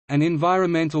An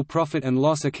environmental profit and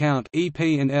loss account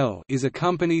 (EP&L) is a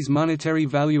company's monetary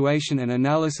valuation and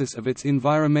analysis of its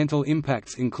environmental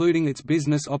impacts, including its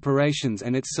business operations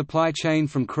and its supply chain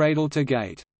from cradle to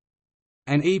gate.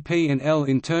 An EP&L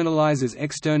internalizes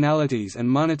externalities and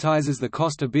monetizes the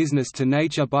cost of business to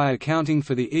nature by accounting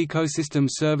for the ecosystem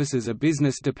services a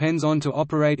business depends on to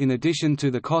operate, in addition to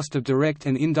the cost of direct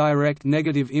and indirect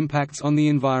negative impacts on the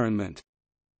environment.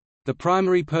 The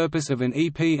primary purpose of an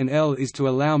EP&L is to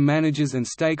allow managers and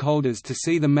stakeholders to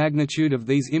see the magnitude of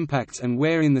these impacts and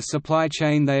where in the supply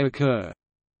chain they occur.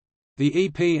 The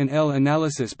EP&L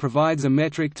analysis provides a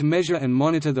metric to measure and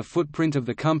monitor the footprint of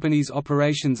the company's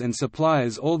operations and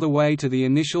suppliers all the way to the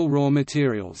initial raw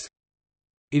materials.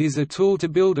 It is a tool to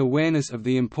build awareness of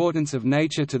the importance of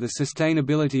nature to the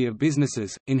sustainability of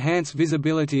businesses, enhance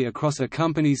visibility across a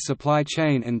company's supply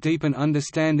chain, and deepen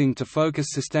understanding to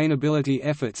focus sustainability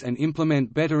efforts and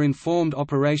implement better informed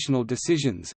operational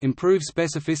decisions, improve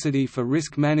specificity for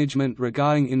risk management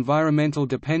regarding environmental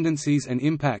dependencies and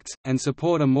impacts, and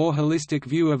support a more holistic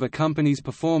view of a company's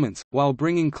performance, while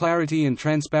bringing clarity and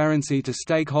transparency to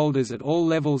stakeholders at all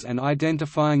levels and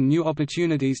identifying new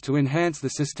opportunities to enhance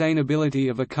the sustainability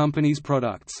of a company's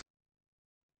products.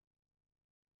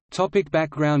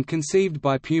 Background: conceived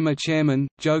by Puma chairman,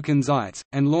 Jochen Zeitz,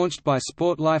 and launched by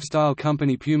sport lifestyle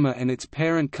company Puma and its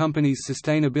parent company's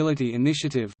Sustainability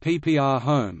Initiative (PPR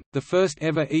Home). The first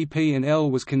ever EP&L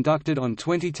was conducted on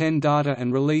 2010 data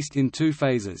and released in 2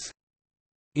 phases.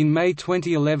 In May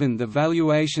 2011, the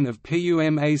valuation of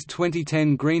PUMA's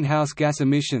 2010 greenhouse gas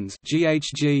emissions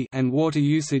 (GHG) and water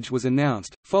usage was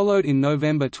announced, followed in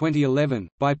November 2011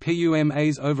 by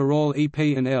PUMA's overall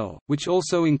EP&L, which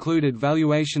also included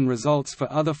valuation results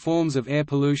for other forms of air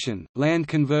pollution, land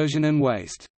conversion and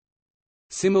waste.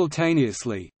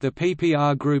 Simultaneously, the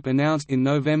PPR Group announced in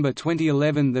November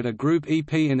 2011 that a group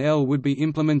EP&L would be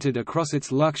implemented across its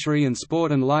luxury and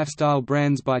sport and lifestyle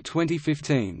brands by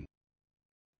 2015.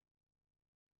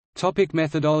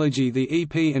 Methodology: the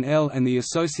EP&L and the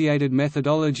associated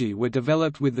methodology were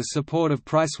developed with the support of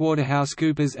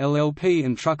PricewaterhouseCoopers LLP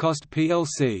and Trucost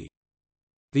plc.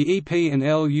 The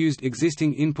EP&L used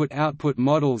existing input-output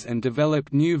models and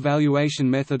developed new valuation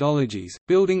methodologies,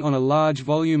 building on a large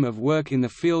volume of work in the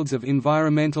fields of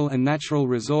environmental and natural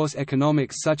resource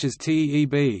economics such as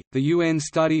TEEB, the UN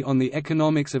Study on the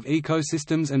Economics of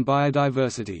Ecosystems and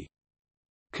Biodiversity.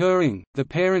 Kering, the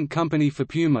parent company for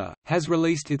Puma, has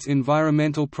released its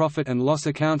environmental profit and loss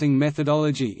accounting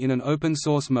methodology in an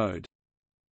open-source mode.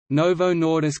 Novo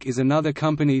Nordisk is another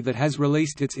company that has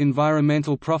released its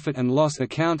environmental profit and loss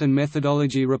account and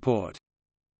methodology report.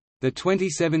 The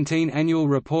 2017 annual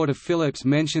report of Philips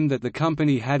mentioned that the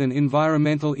company had an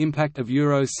environmental impact of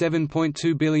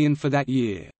 €7.2 billion for that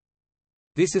year.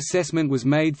 This assessment was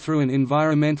made through an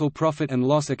environmental profit and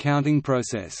loss accounting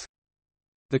process.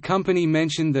 The company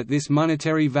mentioned that this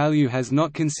monetary value has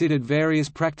not considered various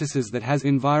practices that has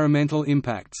environmental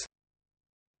impacts.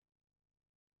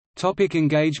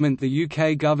 Engagement: the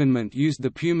UK government used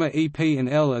the Puma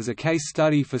EP&L as a case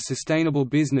study for sustainable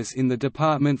business in the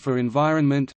Department for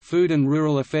Environment, Food and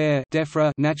Rural Affairs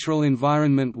Natural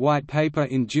Environment White Paper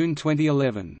in June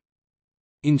 2011.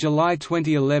 In July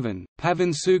 2011,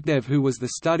 Pavan Sukhdev, who was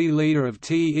the study leader of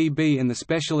TEEB and the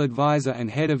special advisor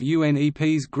and head of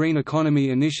UNEP's Green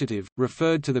Economy Initiative,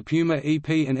 referred to the Puma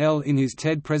EP&L in his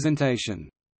TED presentation.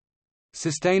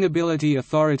 Sustainability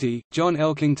Authority, John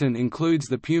Elkington includes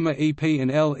the Puma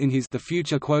EP&L in his The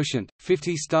Future Quotient,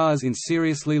 50 Stars in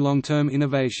Seriously Long-Term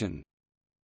Innovation.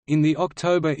 In the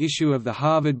October issue of the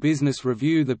Harvard Business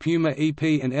Review, the Puma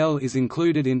EP&L is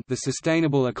included in The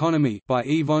Sustainable Economy by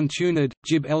Yvonne Tunard,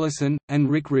 Jib Ellison, and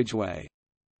Rick Ridgway.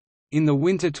 In the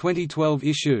winter 2012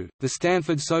 issue, the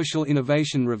Stanford Social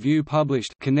Innovation Review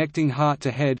published Connecting Heart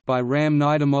to Head by Ram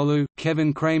Nidamolu,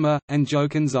 Kevin Kramer, and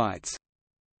Jochen Zeitz.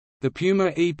 The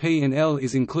Puma EP&L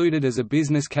is included as a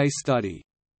business case study.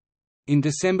 In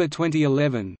December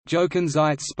 2011, Jochen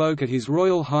Zeitz spoke at His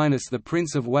Royal Highness the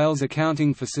Prince of Wales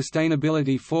Accounting for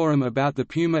Sustainability Forum about the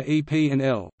Puma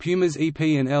EP&L. Puma's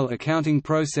EP&L accounting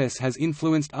process has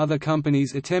influenced other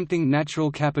companies attempting natural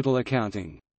capital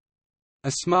accounting.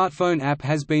 A smartphone app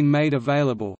has been made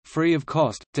available, free of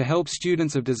cost, to help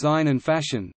students of design and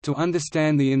fashion, to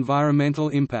understand the environmental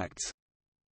impacts.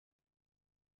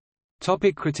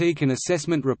 Critique and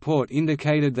assessment report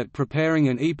indicated that preparing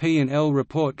an EP&L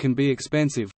report can be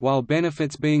expensive, while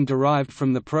benefits being derived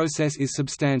from the process is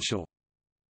substantial.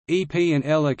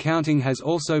 EP&L accounting has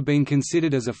also been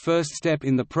considered as a first step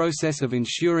in the process of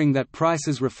ensuring that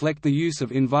prices reflect the use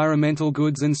of environmental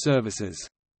goods and services.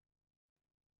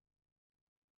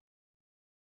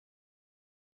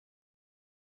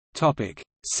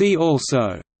 See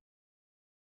also: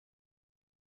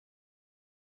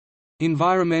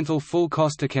 Environmental full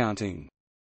cost accounting.